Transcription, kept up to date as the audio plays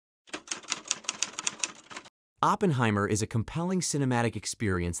Oppenheimer is a compelling cinematic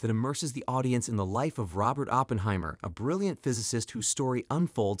experience that immerses the audience in the life of Robert Oppenheimer, a brilliant physicist whose story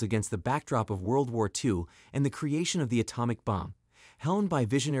unfolds against the backdrop of World War II and the creation of the atomic bomb. Helmed by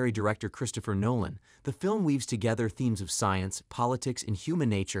visionary director Christopher Nolan, the film weaves together themes of science, politics, and human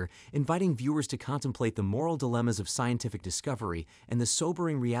nature, inviting viewers to contemplate the moral dilemmas of scientific discovery and the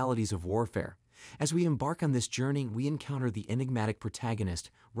sobering realities of warfare. As we embark on this journey, we encounter the enigmatic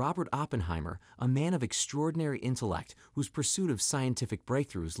protagonist, Robert Oppenheimer, a man of extraordinary intellect whose pursuit of scientific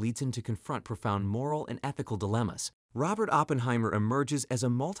breakthroughs leads him to confront profound moral and ethical dilemmas. Robert Oppenheimer emerges as a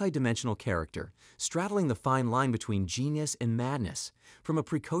multidimensional character, straddling the fine line between genius and madness. From a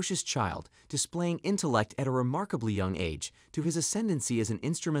precocious child, displaying intellect at a remarkably young age, to his ascendancy as an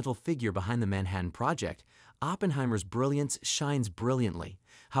instrumental figure behind the Manhattan Project, Oppenheimer's brilliance shines brilliantly.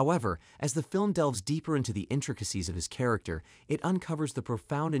 However, as the film delves deeper into the intricacies of his character, it uncovers the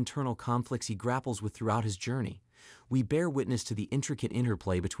profound internal conflicts he grapples with throughout his journey. We bear witness to the intricate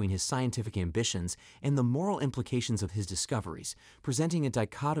interplay between his scientific ambitions and the moral implications of his discoveries, presenting a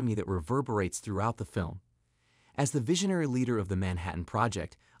dichotomy that reverberates throughout the film. As the visionary leader of the Manhattan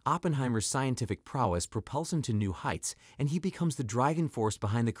Project, Oppenheimer's scientific prowess propels him to new heights, and he becomes the driving force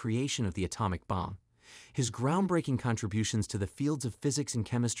behind the creation of the atomic bomb. His groundbreaking contributions to the fields of physics and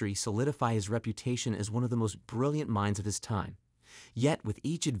chemistry solidify his reputation as one of the most brilliant minds of his time. Yet, with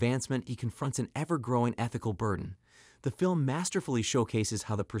each advancement, he confronts an ever-growing ethical burden. The film masterfully showcases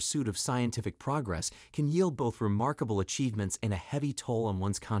how the pursuit of scientific progress can yield both remarkable achievements and a heavy toll on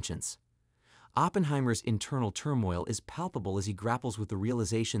one's conscience. Oppenheimer's internal turmoil is palpable as he grapples with the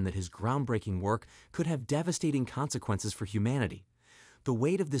realization that his groundbreaking work could have devastating consequences for humanity. The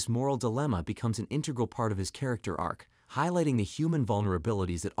weight of this moral dilemma becomes an integral part of his character arc, highlighting the human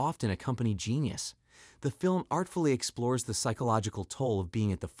vulnerabilities that often accompany genius. The film artfully explores the psychological toll of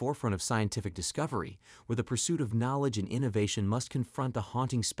being at the forefront of scientific discovery, where the pursuit of knowledge and innovation must confront the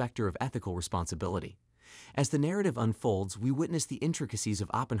haunting specter of ethical responsibility. As the narrative unfolds, we witness the intricacies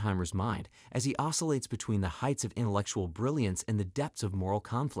of Oppenheimer's mind as he oscillates between the heights of intellectual brilliance and the depths of moral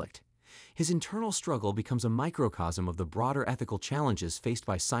conflict. His internal struggle becomes a microcosm of the broader ethical challenges faced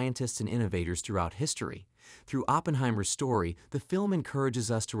by scientists and innovators throughout history. Through Oppenheimer's story, the film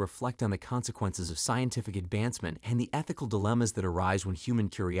encourages us to reflect on the consequences of scientific advancement and the ethical dilemmas that arise when human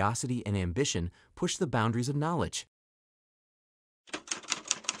curiosity and ambition push the boundaries of knowledge.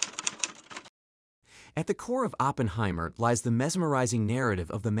 At the core of Oppenheimer lies the mesmerizing narrative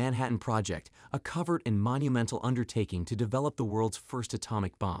of the Manhattan Project, a covert and monumental undertaking to develop the world's first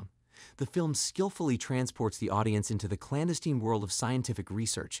atomic bomb. The film skillfully transports the audience into the clandestine world of scientific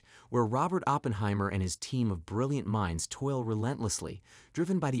research, where Robert Oppenheimer and his team of brilliant minds toil relentlessly,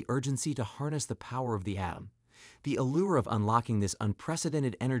 driven by the urgency to harness the power of the atom. The allure of unlocking this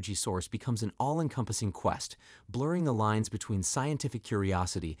unprecedented energy source becomes an all-encompassing quest, blurring the lines between scientific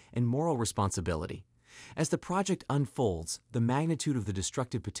curiosity and moral responsibility. As the project unfolds, the magnitude of the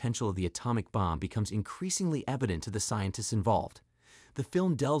destructive potential of the atomic bomb becomes increasingly evident to the scientists involved. The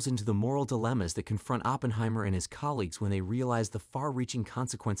film delves into the moral dilemmas that confront Oppenheimer and his colleagues when they realize the far-reaching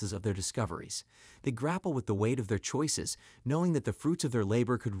consequences of their discoveries. They grapple with the weight of their choices, knowing that the fruits of their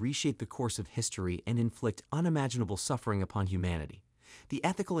labor could reshape the course of history and inflict unimaginable suffering upon humanity. The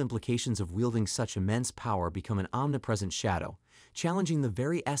ethical implications of wielding such immense power become an omnipresent shadow, challenging the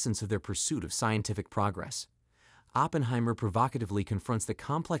very essence of their pursuit of scientific progress. Oppenheimer provocatively confronts the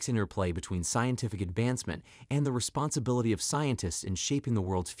complex interplay between scientific advancement and the responsibility of scientists in shaping the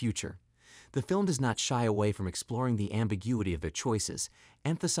world's future. The film does not shy away from exploring the ambiguity of their choices,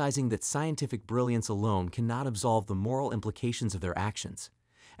 emphasizing that scientific brilliance alone cannot absolve the moral implications of their actions.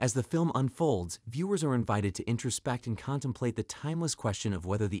 As the film unfolds, viewers are invited to introspect and contemplate the timeless question of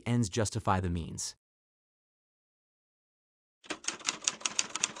whether the ends justify the means.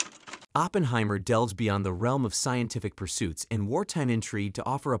 Oppenheimer delves beyond the realm of scientific pursuits and wartime intrigue to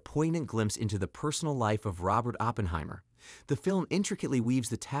offer a poignant glimpse into the personal life of Robert Oppenheimer. The film intricately weaves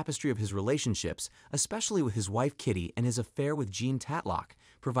the tapestry of his relationships, especially with his wife Kitty and his affair with Jean Tatlock,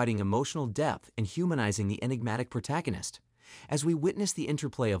 providing emotional depth and humanizing the enigmatic protagonist. As we witness the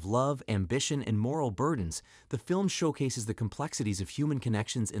interplay of love, ambition, and moral burdens, the film showcases the complexities of human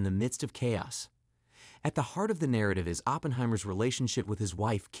connections in the midst of chaos. At the heart of the narrative is Oppenheimer's relationship with his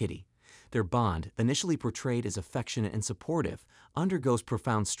wife Kitty. Their bond, initially portrayed as affectionate and supportive, undergoes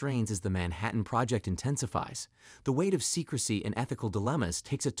profound strains as the Manhattan Project intensifies. The weight of secrecy and ethical dilemmas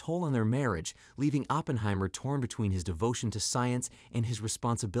takes a toll on their marriage, leaving Oppenheimer torn between his devotion to science and his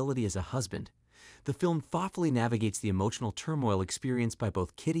responsibility as a husband. The film thoughtfully navigates the emotional turmoil experienced by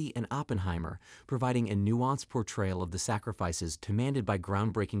both Kitty and Oppenheimer, providing a nuanced portrayal of the sacrifices demanded by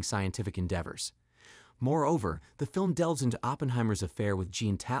groundbreaking scientific endeavors. Moreover, the film delves into Oppenheimer's affair with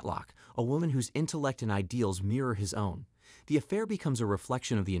Jean Tatlock, a woman whose intellect and ideals mirror his own. The affair becomes a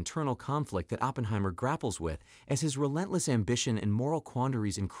reflection of the internal conflict that Oppenheimer grapples with as his relentless ambition and moral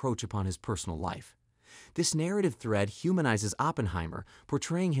quandaries encroach upon his personal life. This narrative thread humanizes Oppenheimer,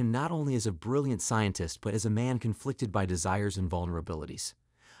 portraying him not only as a brilliant scientist but as a man conflicted by desires and vulnerabilities.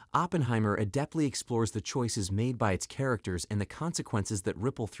 Oppenheimer adeptly explores the choices made by its characters and the consequences that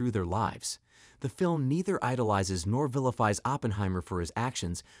ripple through their lives. The film neither idolizes nor vilifies Oppenheimer for his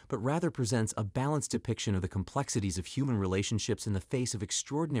actions, but rather presents a balanced depiction of the complexities of human relationships in the face of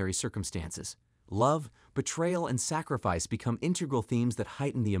extraordinary circumstances. Love, betrayal, and sacrifice become integral themes that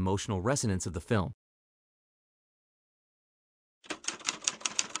heighten the emotional resonance of the film.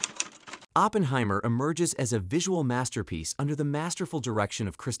 Oppenheimer emerges as a visual masterpiece under the masterful direction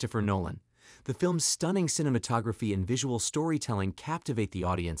of Christopher Nolan. The film's stunning cinematography and visual storytelling captivate the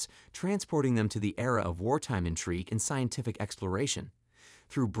audience, transporting them to the era of wartime intrigue and scientific exploration.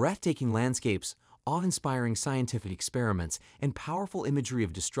 Through breathtaking landscapes, awe-inspiring scientific experiments, and powerful imagery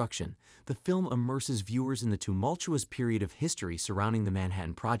of destruction, the film immerses viewers in the tumultuous period of history surrounding the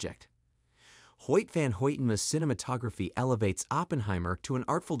Manhattan Project. Hoyt van Hoytema's cinematography elevates Oppenheimer to an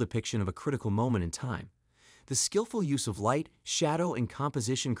artful depiction of a critical moment in time. The skillful use of light, shadow, and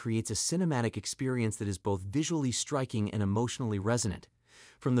composition creates a cinematic experience that is both visually striking and emotionally resonant.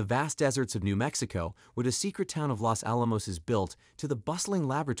 From the vast deserts of New Mexico, where the secret town of Los Alamos is built, to the bustling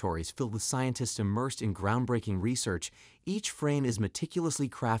laboratories filled with scientists immersed in groundbreaking research, each frame is meticulously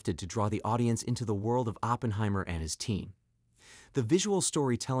crafted to draw the audience into the world of Oppenheimer and his team. The visual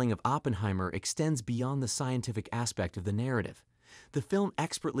storytelling of Oppenheimer extends beyond the scientific aspect of the narrative. The film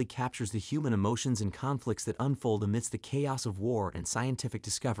expertly captures the human emotions and conflicts that unfold amidst the chaos of war and scientific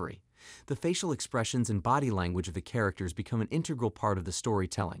discovery. The facial expressions and body language of the characters become an integral part of the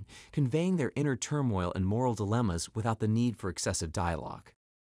storytelling, conveying their inner turmoil and moral dilemmas without the need for excessive dialogue.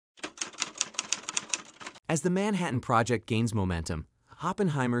 As the Manhattan Project gains momentum,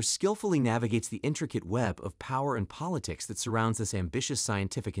 Oppenheimer skillfully navigates the intricate web of power and politics that surrounds this ambitious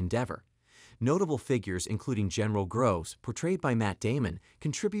scientific endeavor. Notable figures, including General Groves, portrayed by Matt Damon,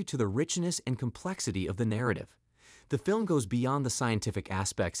 contribute to the richness and complexity of the narrative. The film goes beyond the scientific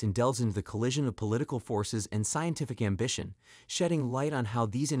aspects and delves into the collision of political forces and scientific ambition, shedding light on how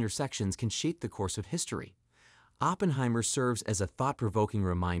these intersections can shape the course of history. Oppenheimer serves as a thought-provoking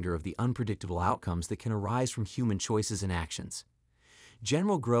reminder of the unpredictable outcomes that can arise from human choices and actions.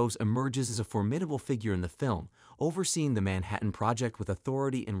 General Groves emerges as a formidable figure in the film, overseeing the Manhattan Project with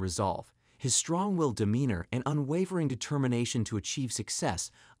authority and resolve. His strong-willed demeanor and unwavering determination to achieve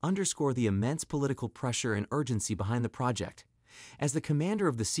success underscore the immense political pressure and urgency behind the project. As the commander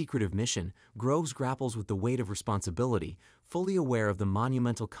of the secretive mission, Groves grapples with the weight of responsibility, fully aware of the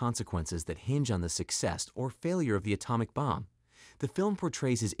monumental consequences that hinge on the success or failure of the atomic bomb. The film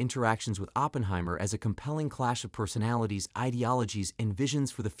portrays his interactions with Oppenheimer as a compelling clash of personalities, ideologies, and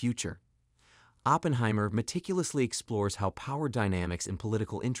visions for the future. Oppenheimer meticulously explores how power dynamics and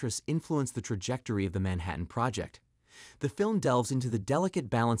political interests influence the trajectory of the Manhattan Project. The film delves into the delicate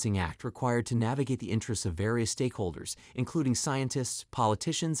balancing act required to navigate the interests of various stakeholders, including scientists,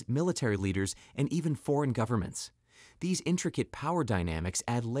 politicians, military leaders, and even foreign governments. These intricate power dynamics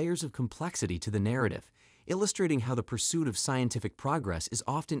add layers of complexity to the narrative, illustrating how the pursuit of scientific progress is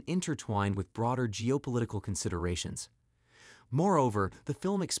often intertwined with broader geopolitical considerations. Moreover, the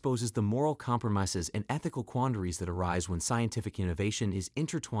film exposes the moral compromises and ethical quandaries that arise when scientific innovation is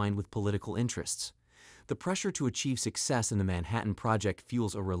intertwined with political interests. The pressure to achieve success in the Manhattan Project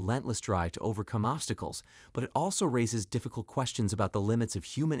fuels a relentless drive to overcome obstacles, but it also raises difficult questions about the limits of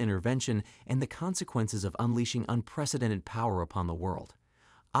human intervention and the consequences of unleashing unprecedented power upon the world.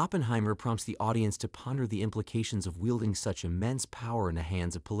 Oppenheimer prompts the audience to ponder the implications of wielding such immense power in the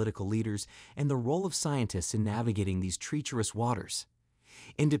hands of political leaders and the role of scientists in navigating these treacherous waters.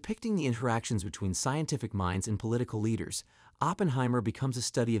 In depicting the interactions between scientific minds and political leaders, Oppenheimer becomes a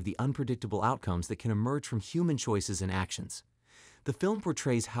study of the unpredictable outcomes that can emerge from human choices and actions. The film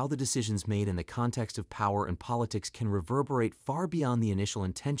portrays how the decisions made in the context of power and politics can reverberate far beyond the initial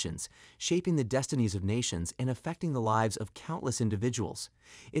intentions, shaping the destinies of nations and affecting the lives of countless individuals.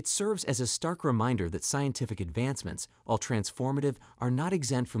 It serves as a stark reminder that scientific advancements, while transformative, are not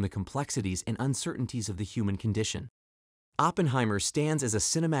exempt from the complexities and uncertainties of the human condition. Oppenheimer stands as a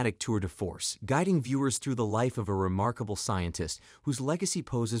cinematic tour de force, guiding viewers through the life of a remarkable scientist whose legacy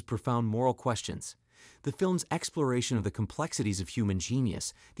poses profound moral questions. The film's exploration of the complexities of human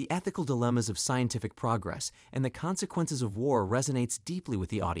genius, the ethical dilemmas of scientific progress, and the consequences of war resonates deeply with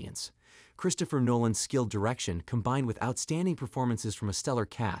the audience. Christopher Nolan's skilled direction, combined with outstanding performances from a stellar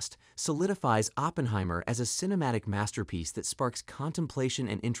cast, solidifies Oppenheimer as a cinematic masterpiece that sparks contemplation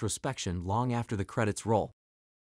and introspection long after the credits roll.